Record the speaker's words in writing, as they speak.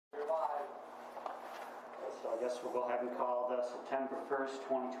guess we'll go ahead and call the September 1st,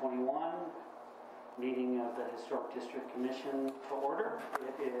 2021 meeting of the Historic District Commission to order.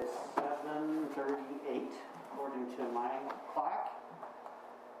 It is 7:38 according to my clock.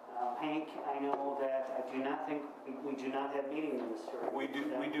 Hank, I know that I do not think we do not have meeting minutes. We do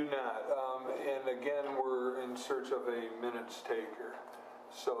not. And again, we're in search of a minutes taker.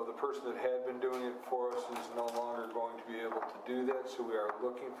 So the person that had been doing it for us is no longer going to be able to do that, so we are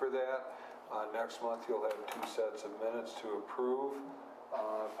looking for that. Next month you'll have 2 sets of minutes to approve. I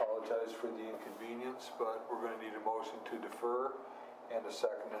apologize for the inconvenience, but we're going to need a motion to defer and a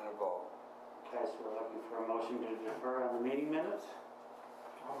second and a vote. Okay, so we're looking for a motion to defer on the meeting minutes.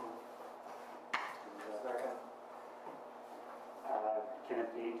 Second. Can it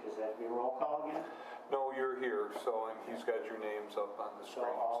be, does that be a roll call again? No, you're here, so he's got your names up on the screen.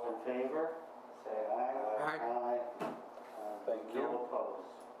 So all in favor, say aye. Aye. Thank you. No opposed.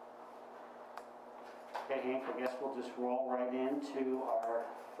 Okay, Hank, I guess we'll just roll right into our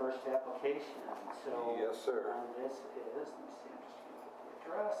first application. So yes, sir. This is, let me see, I'm just going to get the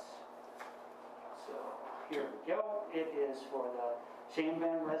address. So here we go. It is for the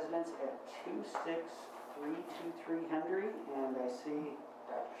Chambin residence at 2632 Henry, and I see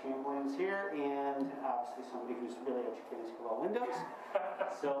Dr. Chamblin's here, and obviously somebody who's really educated about windows.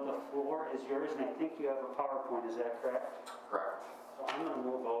 So the floor is yours, and I think you have a PowerPoint, is that correct? Correct. So I'm going to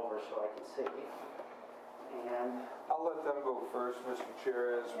move over so I can see. And I'll let them go first, Mr.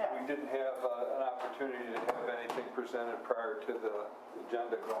 Chair, as we didn't have an opportunity to have anything presented prior to the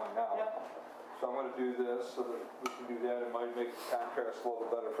agenda going out. Yep. So I'm going to do this so that we can do that. It might make the contrast a little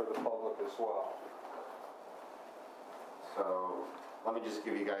better for the public as well. So let me just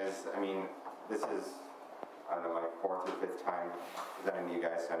give you guys, I mean, this is, I don't know, my 4th or 5th time presenting to you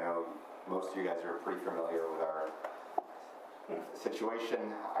guys. I know most of you guys are pretty familiar with our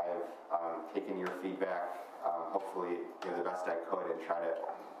situation. I've taken your feedback, hopefully the best I could, and try to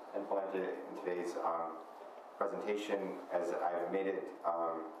implement it in today's presentation as I've made it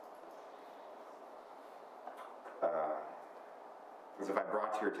as if I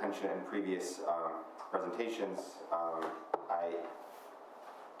brought to your attention in previous presentations.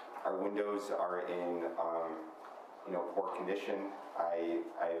 Our windows are in poor condition. I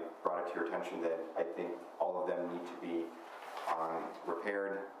brought it to your attention that I think all of them need to be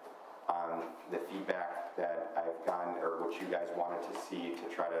repaired. The feedback that I've gotten, or what you guys wanted to see to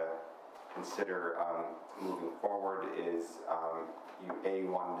try to consider moving forward, is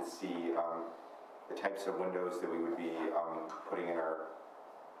you wanted to see the types of windows that we would be putting in our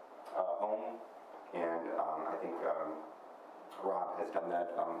home, and I think Rob has done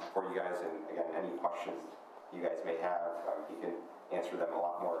that for you guys, and again, any questions you guys may have, he can answer them a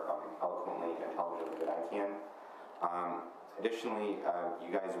lot more eloquently and intelligently than I can. Additionally,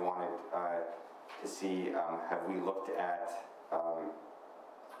 you guys wanted to see, have we looked at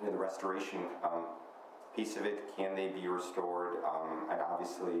the restoration piece of it? Can they be restored? And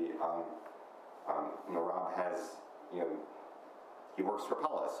obviously, Rob has, he works for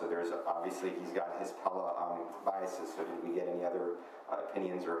Pella, so there's obviously he's got his Pella biases. So did we get any other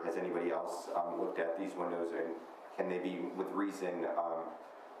opinions, or has anybody else looked at these windows, and can they be, with reason,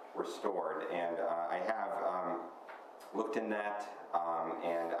 restored? And I have looked in that,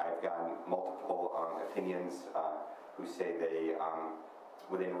 and I've gotten multiple opinions who say they,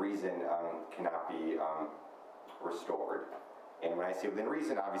 within reason, cannot be restored. And when I say within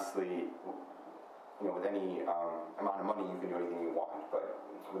reason, obviously, with any amount of money you can do anything you want, but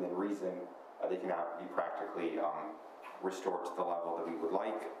within reason, they cannot be practically restored to the level that we would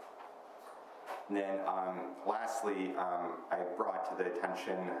like. And then lastly, I brought to the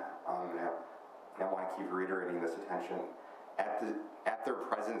attention, and I want to keep reiterating this attention, at their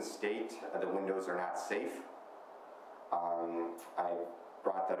present state, the windows are not safe. I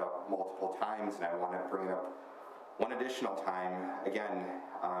brought that up multiple times, and I want to bring it up one additional time. Again,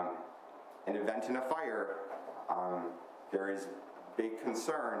 an event in a fire, there is big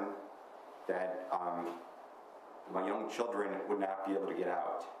concern that my young children would not be able to get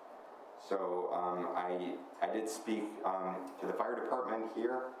out. So I did speak to the fire department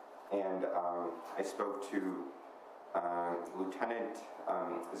here, and I spoke to Lieutenant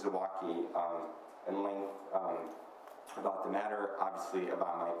Zawacki in length about the matter, obviously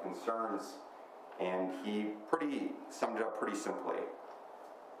about my concerns, and he summed it up pretty simply.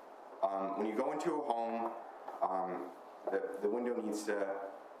 When you go into a home, the window needs to,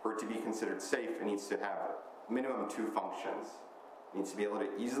 for it to be considered safe, it needs to have minimum 2 functions. It needs to be able to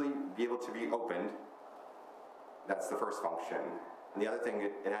easily be opened. That's the first function. And the other thing,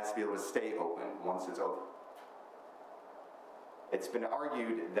 it has to be able to stay open once it's open. it's been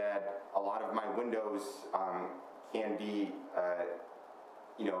argued that a lot of my windows can be,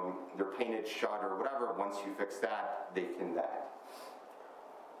 you know, they're painted shut or whatever. Once you fix that, they can that.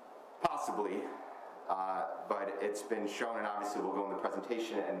 Possibly, but it's been shown, and obviously will go in the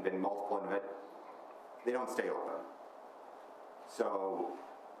presentation, and been multiple of it, they don't stay open. So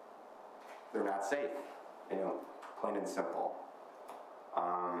they're not safe, you know, plain and simple.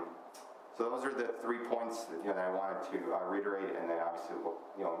 So those are the 3 points that, you know, that I wanted to reiterate, and then obviously we'll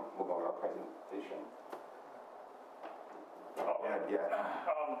go into our presentation.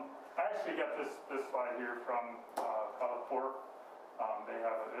 I actually got this slide here from Color. They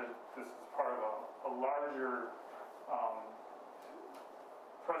have this is part of a larger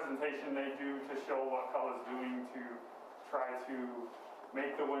presentation they do to show what Color is doing to try to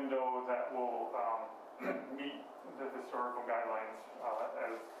make the window that will meet the historical guidelines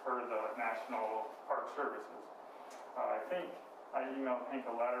as per the National Park Services. I think I emailed Hank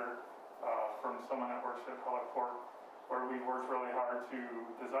a letter from someone that works at Color Corp, where we worked really hard to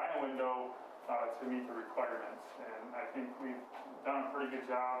design a window to meet the requirements, and I think we've done a pretty good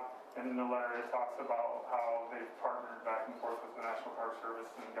job. And in the letter it talks about how they've partnered back and forth with the National Park Service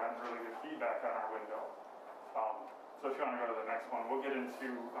and gotten really good feedback on our window. So if you want to go to the next one, we'll get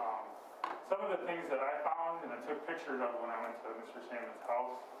into some of the things that I found and I took pictures of when I went to Mr. Salmon's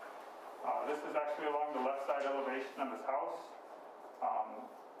house. This is actually along the left side elevation of his house.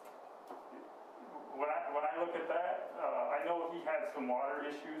 When I look at that, I know he had some water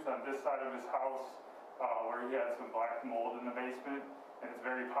issues on this side of his house where he had some black mold in the basement, and it's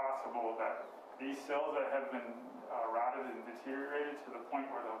very possible that these sills that have been rotted and deteriorated to the point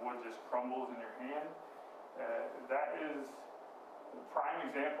where the wood just crumbles in your hand, that is a prime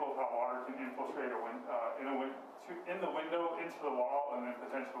example of how water can infiltrate in the window, into the wall, and then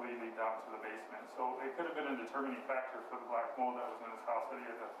potentially lead down to the basement. So it could have been a determining factor for the black mold that was in his house that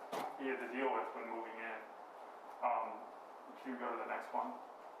he had to deal with when moving in. If you go to the next one.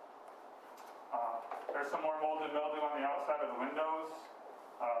 There's some more mold and mildew on the outside of the windows.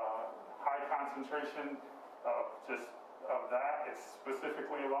 High concentration of that. It's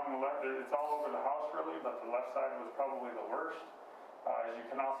specifically along the left. It's all over the house really, but the left side was probably the worst. As you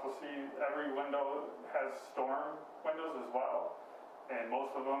can also see, every window has storm windows as well, and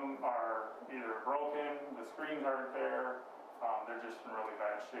most of them are either broken, the screens aren't there, they're just in really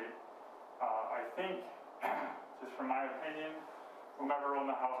bad shape. I think, just from my opinion, whomever owned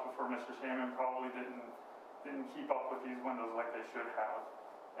the house before Mr. Salmon probably didn't keep up with these windows like they should have,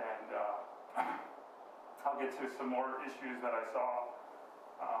 and I'll get to some more issues that I saw.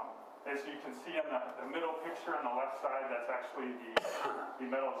 As you can see on the middle picture on the left side, that's actually the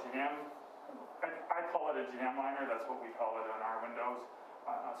metal jam. I call it a jam liner, that's what we call it on our windows,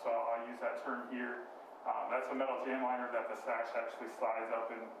 so I'll use that term here. That's a metal jam liner that the sash actually slides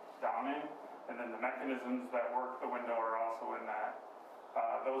up and down in, and then the mechanisms that work the window are also in that.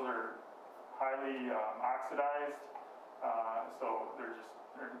 Those are highly oxidized, so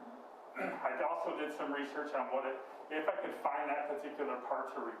I also did some research on if I could find that particular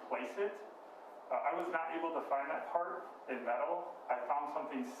part to replace it. I was not able to find that part in metal. I found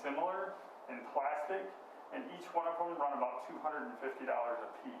something similar in plastic, and each one of them run about $250 a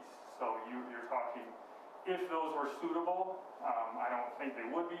piece. So you're talking, if those were suitable, I don't think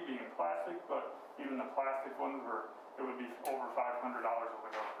they would be being plastic, but even the plastic ones it would be over $500 a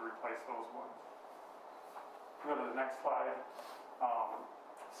window to replace those ones. Go to the next slide.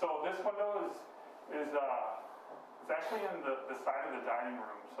 So this window is actually in the side of the dining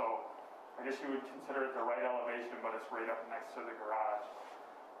room. So I guess you would consider it the right elevation, but it's right up next to the garage.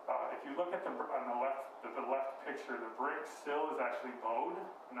 If you look at on the left picture, the brick sill is actually bowed.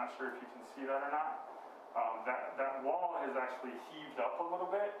 I'm not sure if you can see that or not. That wall has actually heaved up a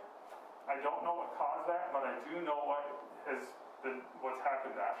little bit. I don't know what caused that, but I do know what's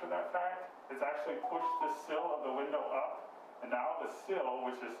happened after that fact. It's actually pushed the sill of the window up. And now the sill,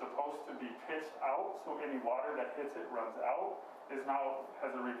 which is supposed to be pitched out, so any water that hits it runs out, now has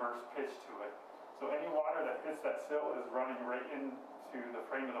a reverse pitch to it. So any water that hits that sill is running right into the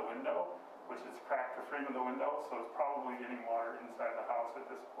frame of the window, which has cracked the frame of the window, so it's probably getting water inside the house at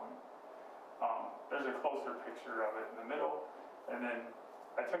this point. There's a closer picture of it in the middle, and then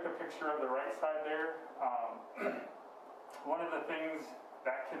I took a picture of the right side there. One of the things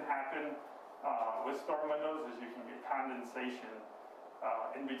that can happen with storm windows is you can get condensation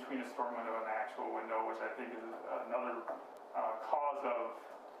in between a storm window and the actual window, which I think is another cause of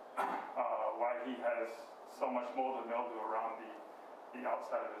why he has so much mold and mildew around the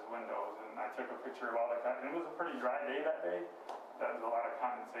outside of his windows. And I took a picture of all that, and it was a pretty dry day that day. There was a lot of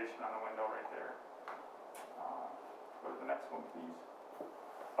condensation on the window right there. Go to the next one, please.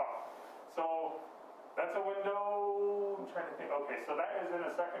 So that's a window, I'm trying to think, okay, so that is in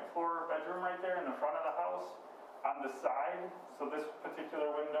a second floor bedroom right there in the front of the house. On the side, so this particular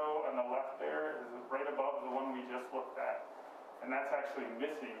window on the left there is right above the one we just looked at. And that's actually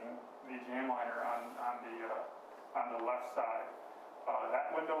missing the jam liner on the left side.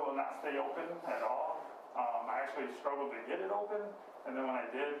 That window will not stay open at all. I actually struggled to get it open, and then when I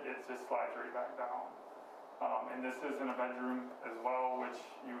did, it just slides right back down. And this is in a bedroom as well, which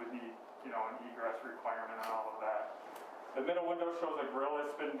you would need, you know, an egress requirement and all of that. The middle window shows a grill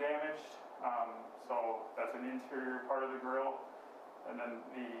that's been damaged, so that's an interior part of the grill. And then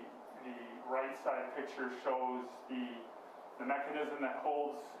the right side picture shows the mechanism that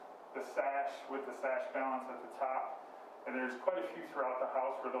holds the sash with the sash balance at the top. And there's quite a few throughout the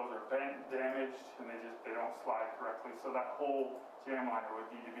house where those are bent, damaged, and they don't slide correctly. So that whole jam liner would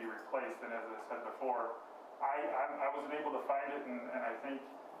need to be replaced. And as I said before, I wasn't able to find it, and I think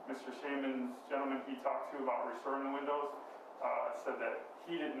Mr. Shaman's gentleman he talked to about restoring the windows said that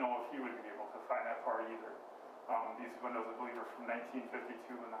he didn't know if he would be able to find that part either. These windows, I believe, are from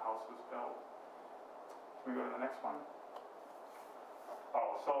 1952 when the house was built. Can we go to the next one?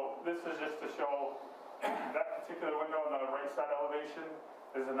 Oh, so this is just to show that particular window on the right side elevation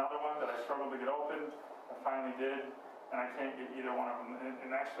is another one that I struggled to get open. I finally did, and I can't get either one of them.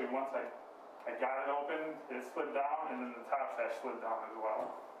 And actually, once I got it open, it slid down, and then the top sash slid down as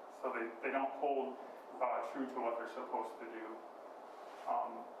well. So they don't hold true to what they're supposed to do.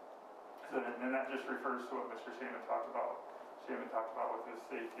 And that just refers to what Mr. Shaman talked about. Shaman talked about with his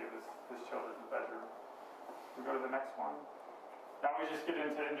safety of his children's bedroom. We go to the next one. Now we just get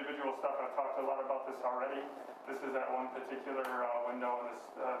into individual stuff. I've talked a lot about this already. This is that one particular window on this,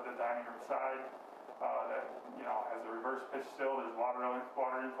 the dining room side that, you know, has a reverse pitch still. There's water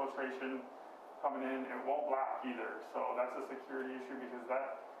infiltration coming in. It won't lock either. So that's a security issue because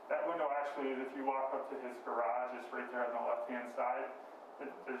that window actually, if you walk up to his garage, it's right there on the left-hand side.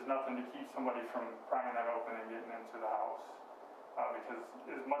 There's nothing to keep somebody from prying that open and getting into the house. Because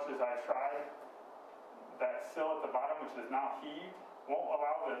as much as I tried, that sill at the bottom, which is now heaved, won't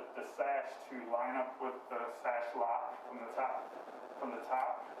allow the sash to line up with the sash lock from the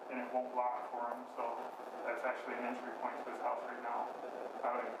top, and it won't lock for him. So that's actually an entry point to his house right now.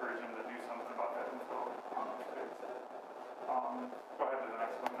 I would encourage him to do something about that until it's fixed. Go ahead to the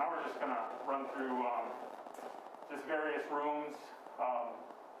next one. Now we're just going to run through just various rooms.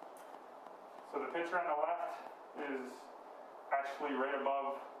 So the picture on the left is actually right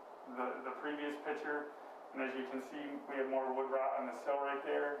above the previous picture. And as you can see, we have more wood rot on the sill right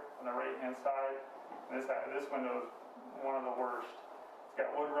there on the right-hand side. And this window is one of the worst. It's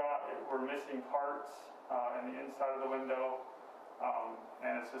got wood rot. We're missing parts in the inside of the window.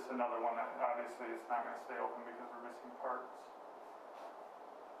 And it's just another one that obviously it's not going to stay open because we're missing parts.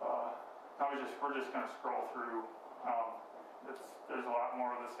 Now we're just going to scroll through. There's a lot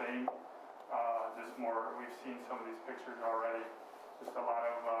more of the same. Just more, we've seen some of these pictures already. Just a lot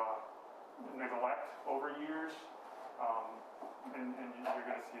of neglect over years, and you're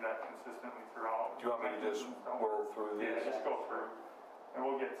going to see that consistently throughout. Do you want me to just roll through these? Yeah, just go through, and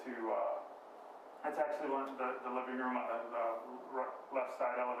we'll get to. That's actually one of the living room on the left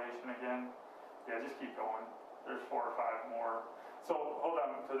side elevation again. Yeah, just keep going. There's 4 or 5 more. So hold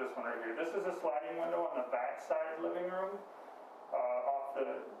on to this one right here. This is a sliding window on the back side living room. Off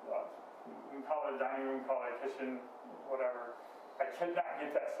the, we call it a dining room, call it a kitchen, whatever. I could not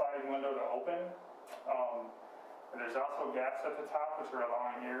get that sliding window to open. And there's also gaps at the top which are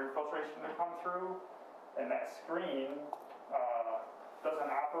allowing air infiltration to come through. And that screen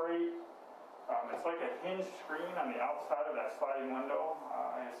doesn't operate. It's like a hinged screen on the outside of that sliding window.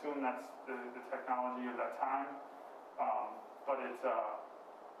 I assume that's the technology of that time. But it's,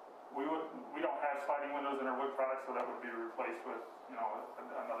 we don't have sliding windows in our wood products, so that would be replaced with, you know,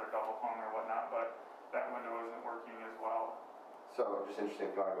 another double hung or whatnot, but that window isn't working as well. So, just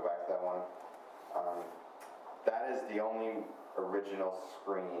interesting, if you want to go back to that one. That is the only original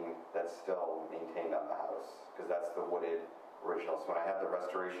screen that's still maintained on the house, because that's the wooded original. So when I had the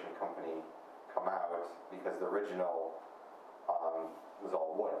restoration company come out, because the original was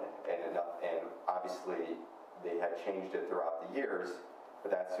all wood, and obviously they had changed it throughout the years, but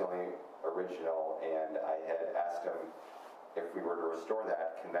that's the only original, and I had asked them if we were to restore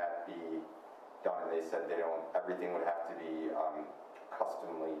that, can that be done? And they said they don't, everything would have to be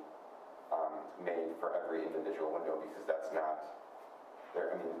customly made for every individual window, because that's not,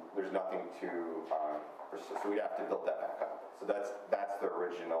 there. I mean, there's nothing to, so we'd have to build that back up. So that's the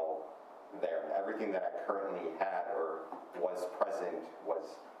original there. Everything that I currently had or was present was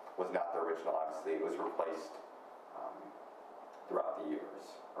not the original, obviously. It was replaced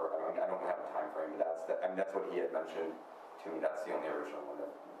years, or I don't have a time frame, but that's what he had mentioned to me. That's the only original one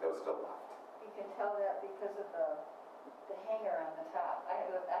that was still left. You can tell that because of the hanger on the top. I had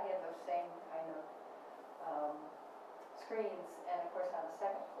those same kind of screens, and of course on the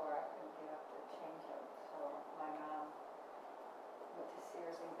second floor I couldn't get up to change them. So my mom went to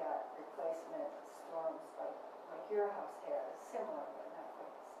Sears and got replacement storms like your house has, similar but not quite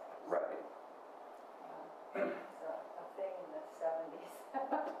the same. Right. It's a thing in the 70s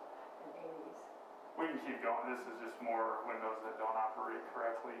and 80s. We can keep going. This is just more windows that don't operate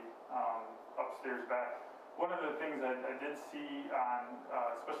correctly upstairs back. One of the things I did see on,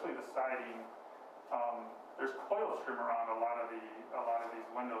 especially the siding, there's coil trim around a lot of these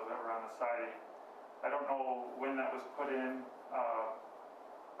windows that were on the siding. I don't know when that was put in.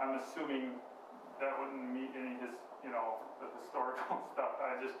 I'm assuming that wouldn't meet any the historical stuff.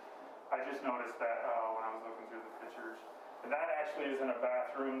 I just noticed that when I was looking through the pictures. And that actually is in a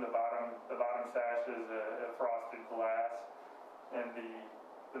bathroom. The bottom sash is a frosted glass, and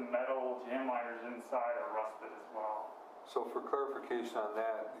the metal jam liners inside are rusted as well. So for clarification on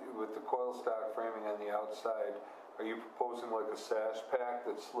that, with the coil stock framing on the outside, are you proposing like a sash pack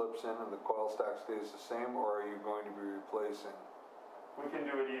that slips in and the coil stock stays the same, or are you going to be replacing? We can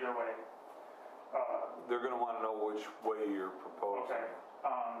do it either way. They're going to want to know which way you're proposing. Okay.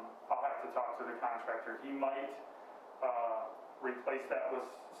 I'll have to talk to the contractor. He might replace that with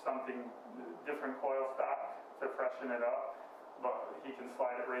something different coil stock to freshen it up, but he can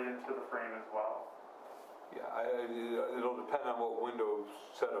slide it right into the frame as well. Yeah, it'll depend on what window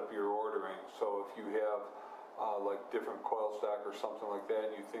setup you're ordering. So if you have like different coil stock or something like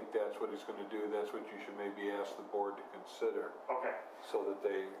that, and you think that's what he's going to do, that's what you should maybe ask the board to consider. Okay. So that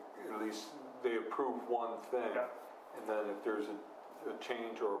at least they approve one thing, Yeah. and then if there's a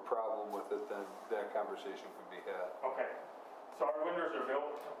change or a problem with it, then that conversation can be had. Okay. So our windows are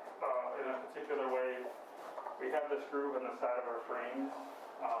built in a particular way. We have this groove in the side of our frames.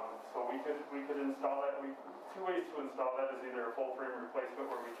 So we could install that. Two ways to install that is either a full frame replacement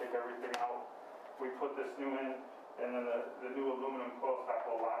where we take everything out, we put this new in, and then the new aluminum coil stock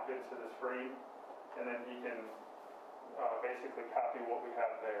will lock into this frame, and then he can basically copy what we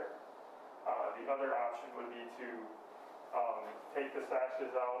have there. The other option would be to take the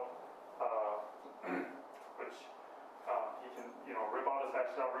sashes out, which he can, rip all the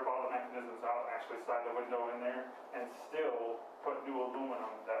sashes out, rip all the mechanisms out, and actually slide the window in there, and still put new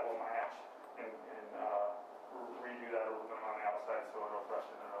aluminum that will match, and redo that aluminum on the outside so it'll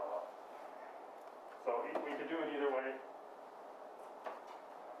freshen it all up. So we could do it either way.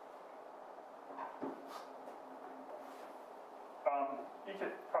 You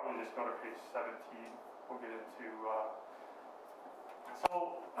could probably just go to page 17. We'll get into.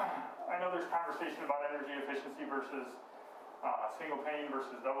 So I know there's conversation about energy efficiency versus single pane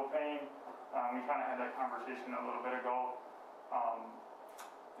versus double pane. We kind of had that conversation a little bit ago.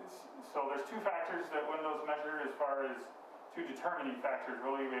 So there's two factors that Windows measure as far as two determining factors.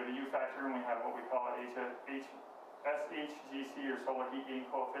 Really, we have a U factor and we have what we call an SHGC or solar heat gain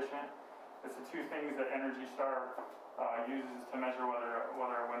coefficient. It's the two things that Energy Star uses to measure whether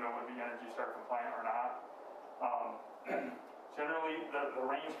a window would be Energy Star compliant or not. Generally, the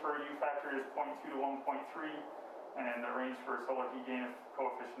range for a U factor is 0.2 to 1.3, and the range for a solar heat gain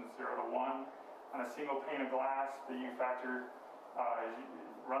coefficient is 0 to 1. On a single pane of glass, the U factor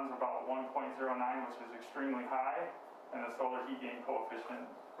runs about 1.09, which is extremely high, and the solar heat gain coefficient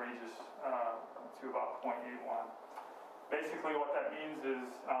ranges to about 0.81. Basically, what that means is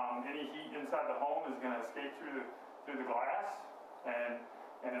any heat inside the home is going to escape through the glass, and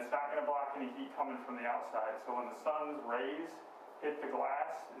it's not going to block any heat coming from the outside. So when the sun's rays hit the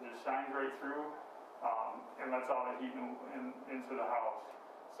glass, it just shines right through and lets all the heat into the house.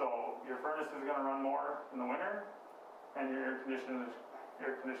 So your furnace is going to run more in the winter, and your air conditioner is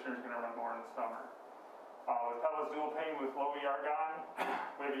going to run more in the summer. With Pella's dual pane with low E argon,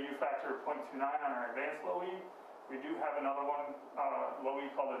 we have a U factor of 0.29 on our advanced low E. We do have another one, low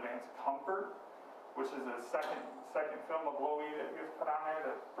E, called Advanced Comfort, which is a second film of low E that gets put on there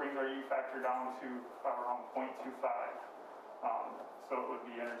that brings our U factor down to around 0.25. So it would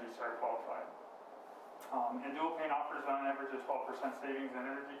be Energy Star qualified. And dual pane offers on average a 12% savings in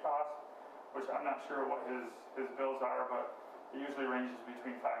energy costs, which I'm not sure what his bills are, but it usually ranges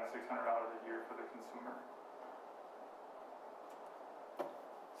between $500 and $600 a year for the consumer.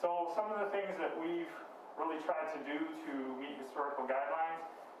 So some of the things that we've really tried to do to meet historical guidelines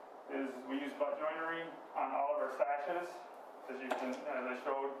is we use butt joinery on all of our sashes, as I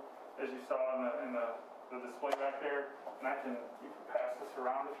showed, as you saw in the display back there. And you can pass this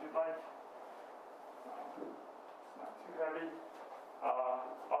around if you'd like. It's not too heavy.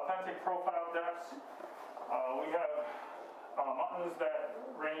 Authentic profile depths. We have muttons that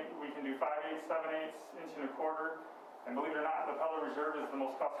range, we can do 5/8, 7/8, inch and a quarter. And believe it or not, the Pella Reserve is the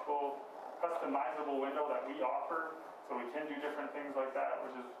most customizable window that we offer. So we can do different things like that,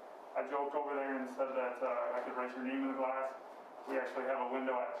 which is, I joked over there and said that I could write your name in the glass. We actually have a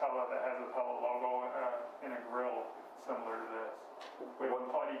window at Pella that has a Pella logo in a grill similar to this. We have a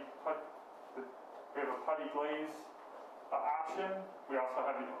putty glaze option. We also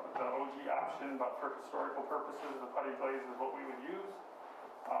have the OG option, but for historical purposes, the putty glaze is what we would use.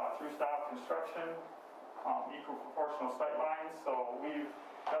 Through style construction, equal proportional sight lines. So we've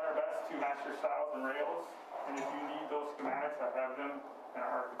done our best to match your styles and rails. And if you need those schematics, I have them in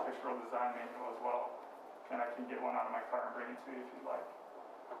our architectural design manual as well. And I can get one out of my car and bring it to you if you'd like.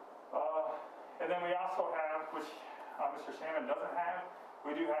 And then we also have, which Mr. Salmon doesn't have,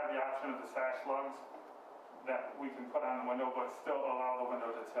 we do have the option of the sash lugs that we can put on the window, but still allow the window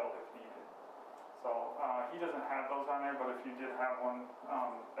to tilt if needed. So he doesn't have those on there, but if you did have one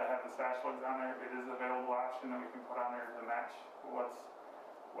that had the sash lugs on there, it is an available option that we can put on there to match what's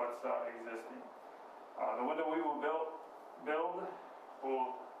existing. The window we will build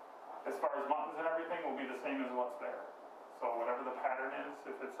will, as far as buttons and everything, will be the same as what's there. So whatever the pattern is,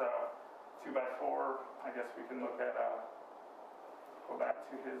 if it's a 2x4, I guess we can look at, go back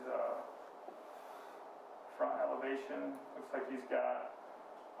to his front elevation. Looks like he's got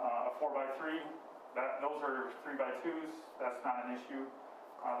a 4x3. Those are 3x2s. That's not an issue.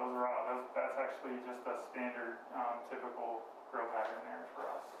 That's actually just a standard, typical grill pattern there for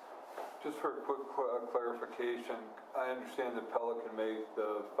us. Just for a quick clarification, I understand that Pella can make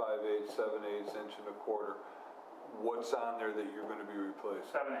the 5/8, 7/8, inch and a quarter. What's on there that you're going to be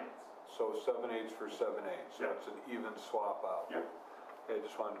replacing? 7/8. So 7/8 for 7/8. So Yep. it's an even swap out. Yep. Okay, I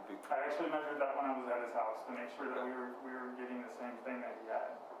just wanted to be. I actually measured that when I was at his house to make sure that we were getting the same thing that he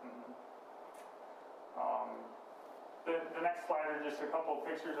had. The next slide are just a couple of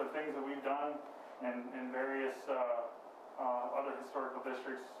pictures of things that we've done in various other historical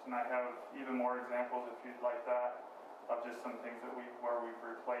districts, and I have even more examples if you'd like that of just some things that where we've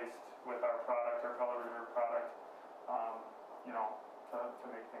replaced with our product, our Pella Reserve product, you know, to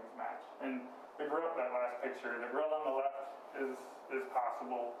make things match. And the grill, that last picture, the grill on the left is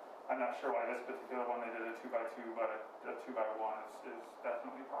possible. I'm not sure why this particular one they did a 2x2, but a 2x1 is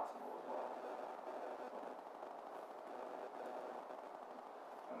definitely possible as well.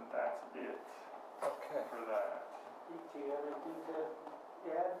 And that's it Okay. for that. Do you have anything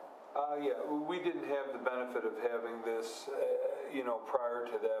to add? Yeah, we didn't have the benefit of having this, you know, prior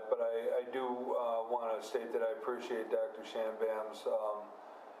to that, but I do want to state that I appreciate Dr. Shambam's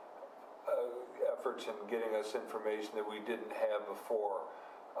efforts in getting us information that we didn't have before.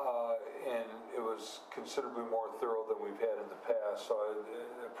 And it was considerably more thorough than we've had in the past, so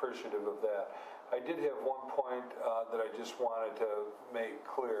I'm appreciative of that. I did have one point that I just wanted to make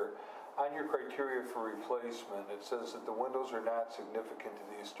clear. On your criteria for replacement, it says that the windows are not significant to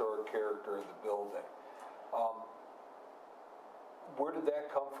the historic character of the building. Where did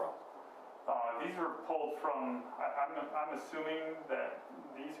that come from? These were pulled from, I'm assuming that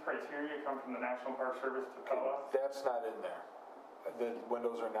these criteria come from the National Park Service to Pella. That's not in there. The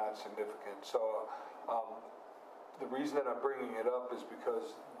windows are not significant. So the reason that I'm bringing it up is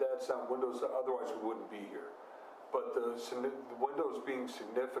because that's not windows, otherwise we wouldn't be here. But the windows being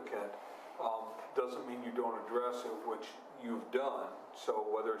significant doesn't mean you don't address it, which you've done. So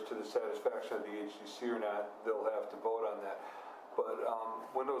whether it's to the satisfaction of the HDC or not, they'll have to vote on that. But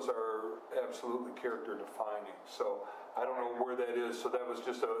windows are absolutely character defining. So I don't know where that is. So that was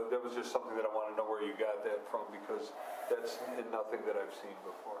just something that I want to know where you got that from, because that's nothing that I've seen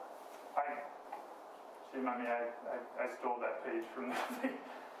before. I stole that page from the thing.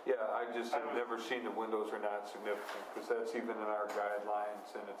 Yeah, I just have never seen the windows are not significant, because that's even in our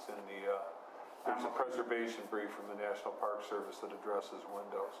guidelines, and it's in the, there's a preservation brief from the National Park Service that addresses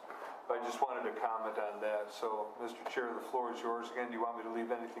windows. I just wanted to comment on that. So, Mr. Chair, the floor is yours again. Do you want me to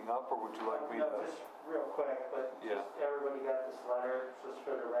leave anything up, or would you like me to? No, just real quick, but Yeah. just everybody got this letter, just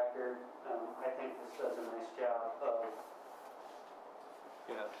for the record. I think this does a nice job of,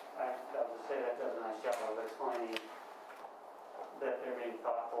 Yeah. I'll just say that does a nice job of explaining that they're being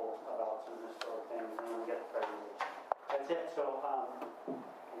thoughtful about some historic things, and we get the presentation. That's it. So,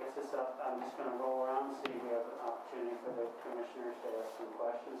 I guess it's up. I'm just going to roll around and see if we have an opportunity for the commissioners to ask some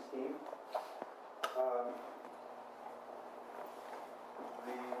questions. Steve?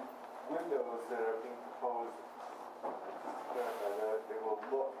 The windows that are being proposed, they will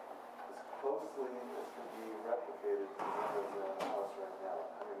look as closely as can be replicated to the windows that are in the house right now.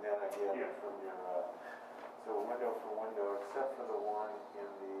 I mean, that I get Yeah. from your So window for window, except for the one in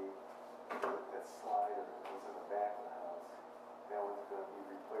that slider that was in the back of the house. That one's gonna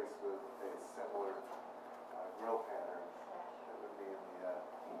be replaced with a similar grill pattern that would be in the,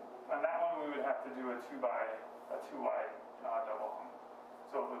 On that one, we would have to do a two wide double hung.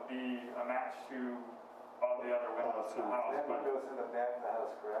 So it would be a match to all the other windows in the house. that But window's in the back of the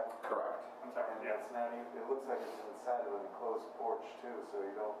house, correct? Correct. I'm sorry, And yes. it's not even, it looks like it's inside of an enclosed porch too, so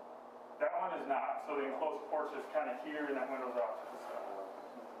you don't, That one is not. So the enclosed porch is kind of here, and that window's off to the side.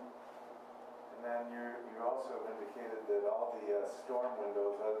 and then you also indicated that all the storm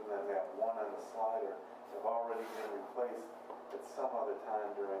windows, other than that one on the slider, have already been replaced at some other time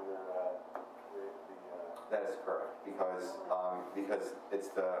during the That is correct, because it's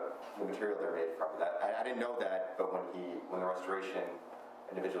the material they're made from. That, I didn't know that, but when the restoration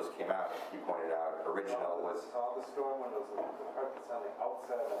individuals came out, he pointed out original was, all the storm windows, the part that's on the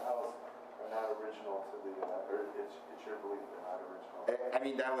outside of the house are not original to the, or it's your belief they're not original. I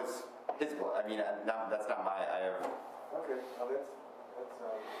mean, that was his, I mean, that's not my, I have, Okay, well, that's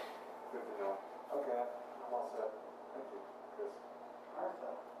good to know. Okay, I'm all set. Thank you, Chris.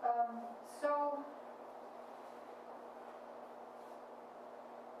 Martha? So,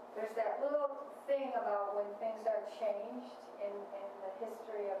 there's that little thing about when things are changed in the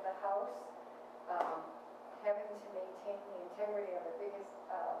history of the house, having to maintain the integrity of it, because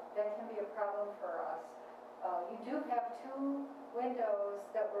that can be a problem for us. You do have two windows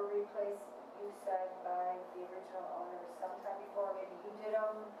that were replaced, you said, by the original owners sometime before. Maybe you did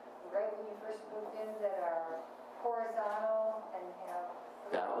them right when you first moved in, that are horizontal and have...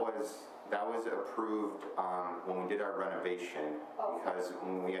 that was approved when we did our renovation, because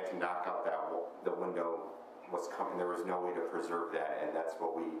when we had to knock out the window was coming, there was no way to preserve that, and that's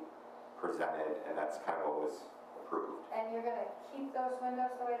what we presented, and that's kind of what was approved. And you're going to keep those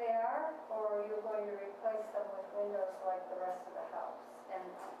windows the way they are, or you're going to replace them with windows like the rest of the house? And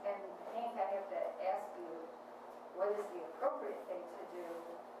Hank, I have to ask you, what is the appropriate thing to do?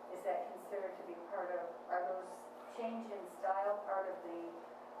 Is that considered to be part of, are those change in style part of the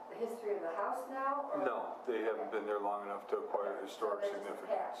history of the house now? Or? No, they haven't been there long enough to acquire historic So they're just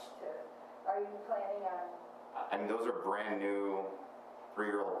significance. attached to, are you planning on? I mean, those are brand new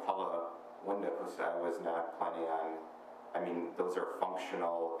 3-year-old Pella windows. I was not planning on, I mean, those are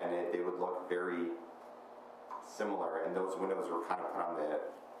functional, and they would look very similar, and those windows were kind of put on the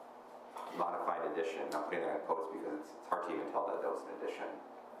modified edition. I'm putting that in quotes because it's hard to even tell that was an edition.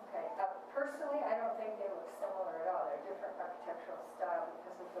 Okay, personally, I don't think they look similar at all. They're different architectural style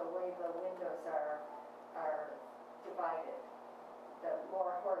because of the way the windows are divided. The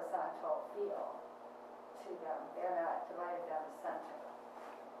more horizontal feel to them. They're not divided down the center.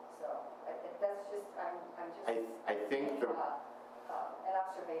 So that's just, I'm just I think making an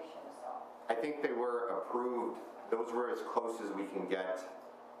observation is all. I think they were approved, those were as close as we can get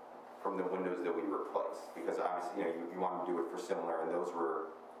from the windows that we replaced, because obviously, you want to do it for similar, and those were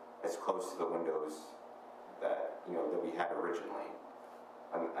as close to the windows that, that we had originally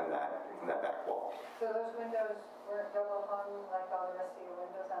on that back wall. So those windows weren't double hung like all the rest of your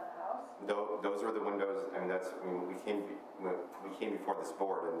windows on the house? Those were the windows, we came before this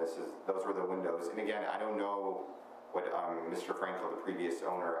board, and those were the windows, and again, I don't know what Mr. Frankel, the previous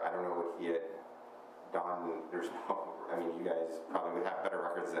owner, I don't know what he had done. You guys probably would have better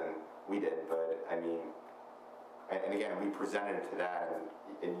records than we did, but and again, we presented to that,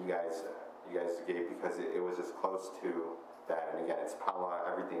 and you guys gave, because it was as close to that, and again, it's Pella,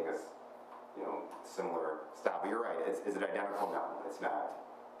 everything is, similar style, but you're right, is it identical? No, it's not.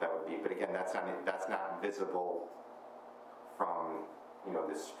 That would be, but again, that's not visible from,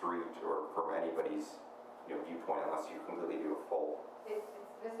 the street or from anybody's, viewpoint, unless you completely do a full. It's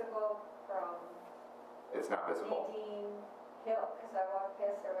visible from It's not visible. Nadine Hill, because I walk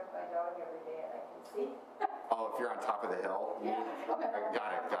past there with my dog every day and I can see. Oh, if you're on top of the hill? Yeah.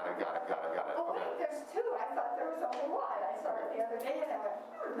 Got it. Oh, wait, there's two. I thought there was only one. I saw it the other day and I went,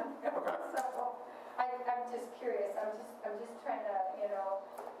 Okay. So, I'm just curious. I'm just trying to,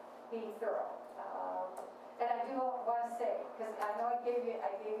 be thorough. And I do want to say, because I know I gave you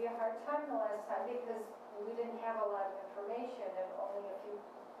a hard time the last time because we didn't have a lot of information and only a few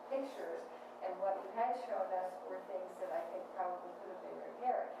pictures. And what you had shown us were things that I think probably could have been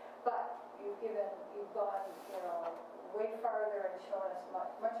repaired. But you've gone, way farther and shown us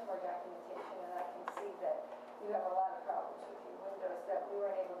much more documentation, and I can see that you have a lot of problems with your windows that we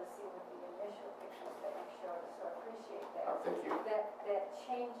weren't able to see with the initial pictures that you showed us, so I appreciate that. Thank you. That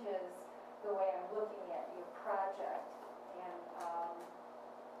changes the way I'm looking at your project, and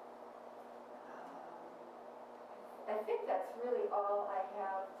I think that's really all I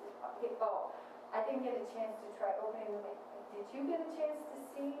have to, I didn't get a chance to try opening them. Did you get a chance to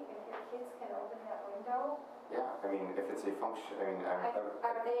see if your kids can open that window? Yeah, I mean, if it's a function, I mean,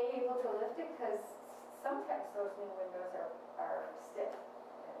 Are they able to lift it? Because sometimes those new windows are stiff.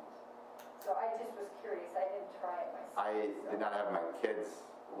 And so I just was curious. I didn't try it myself. I did not have my kids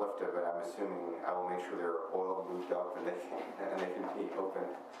lift it, but I'm assuming I will make sure they're oiled, lubed up, and they can be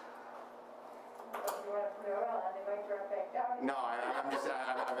opened. If you want to put oil on, they might drop back down. No, I don't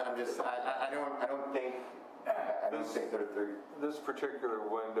think they're. This particular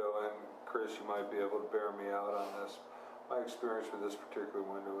window, and Chris, you might be able to bear me out on this. My experience with this particular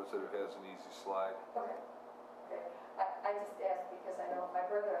window is that it has an easy slide. Okay. Okay. I just asked because I know my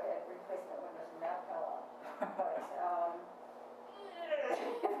brother had replacement windows and that fell off. But,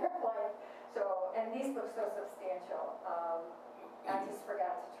 like, so, and these look so substantial. I just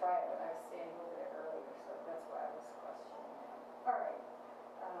forgot to try it when I was standing over there earlier, so that's why I was questioning that. All right.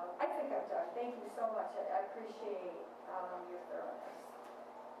 I think I'm done. Thank you so much. I appreciate your thoroughness.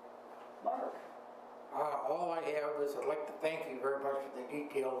 Mark? All I have is I'd like to thank you very much for the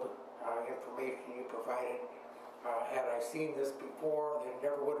detailed information you provided. Had I seen this before, there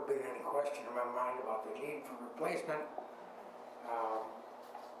never would have been any question in my mind about the need for replacement.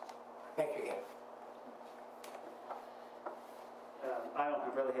 Thank you again. I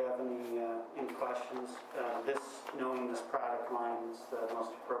don't really have any questions. Knowing this product line is the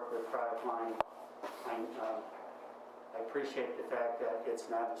most appropriate product line. I appreciate the fact that it's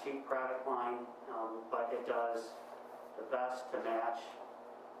not a cheap product line, but it does the best to match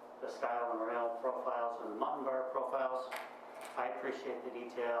the style and rail profiles and the mutton bar profiles. I appreciate the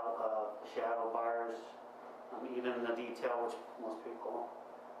detail of the shadow bars, even the detail which most people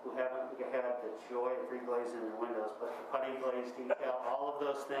who haven't had the joy of reglazing their windows, but the putty glaze detail, all of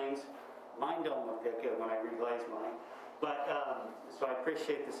those things. Mine don't look that good when I reglaze mine. But, so I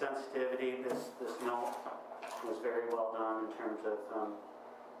appreciate the sensitivity. This note was very well done in terms of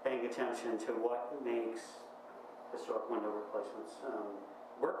paying attention to what makes historic window replacements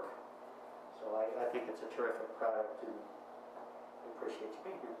work. So I think it's a terrific product, and I appreciate you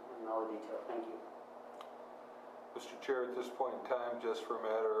being here and all the detail. Thank you. Mr. Chair, at this point in time, just for a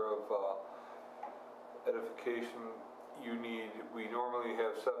matter of edification, we normally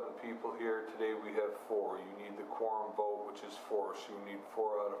have 7 people here. Today we have 4. You need the quorum vote, which is 4, so you need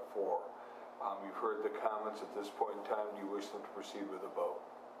 4 out of 4. You've heard the comments. At this point in time, do you wish them to proceed with a vote?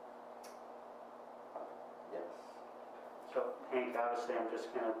 Yes. So, Hank, obviously, I'm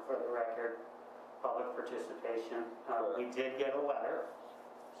just going to, for the record, public participation. We did get a letter,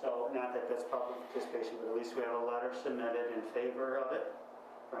 so not that that's public participation, but at least we have a letter submitted in favor of it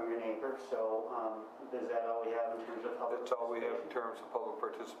from your neighbor. So, is that all we have in terms of public participation? That's all we have in terms of public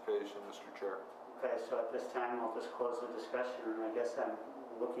participation, Mr. Chair. Okay, so at this time, we'll just close the discussion, and I guess I'm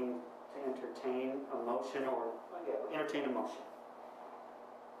looking to entertain a motion, or entertain a motion.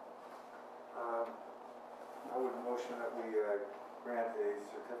 I would motion that we grant a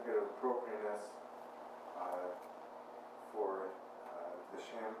certificate of appropriateness for the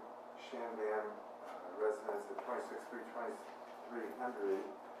Shanbam residents at 26-300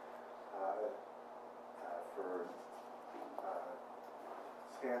 for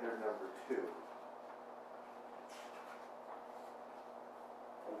standard number 2.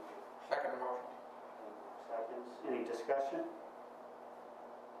 Second motion. Seconds. Any discussion?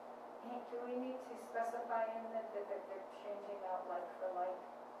 Hank, do we need to specify in that they're changing out like for like?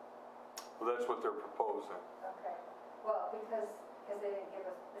 Well, that's what they're proposing. Okay. Well, because they didn't give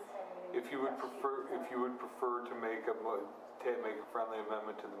us this time. If you would prefer to make a friendly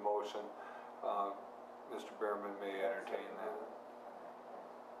amendment to the motion, Mr. Behrman may entertain that.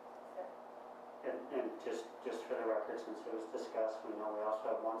 And just for the record, since it was discussed, we know we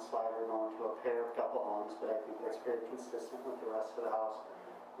also have one slider going to a pair of double homes, but I think that's very consistent with the rest of the house.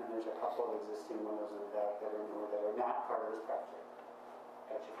 And there's a couple of existing windows in the back that are newer that are not part of this project.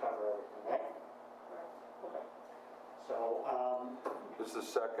 That should cover everything, right? Okay. So, Is the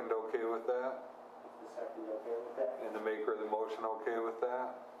second okay with that? the second okay with that? And the maker of the motion okay with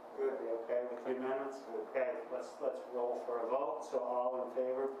that? Good. Be okay with the amendments? Okay, let's roll for a vote. So all in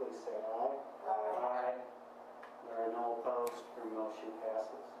favor, please say aye. Aye. There are no opposed. Your motion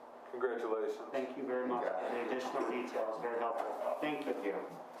passes. Congratulations. Thank you very much for the additional details. Very helpful. Thank you.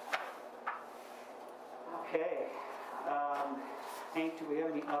 Okay. Hank, do we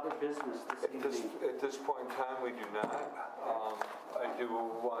have any other business this evening? At this point in time, we do not. I do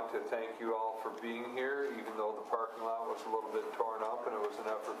want to thank you all for being here, even though the parking lot was a little bit torn up and it was an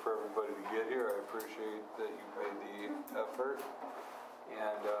effort for everybody to get here. I appreciate that you made the effort.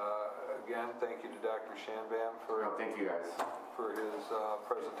 And again, thank you to Dr. Shanbam for No, thank you guys. for his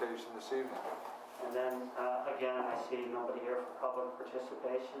presentation this evening. And then, again, I see nobody here for public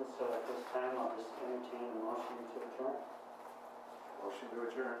participation, so at this time, I'll just entertain a motion to adjourn. Motion to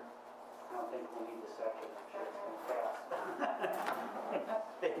adjourn. I don't think we'll need a second, I'm sure it's going fast.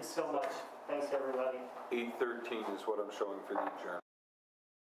 Thanks so much. Thanks, everybody. 8:13 is what I'm showing for the adjournment.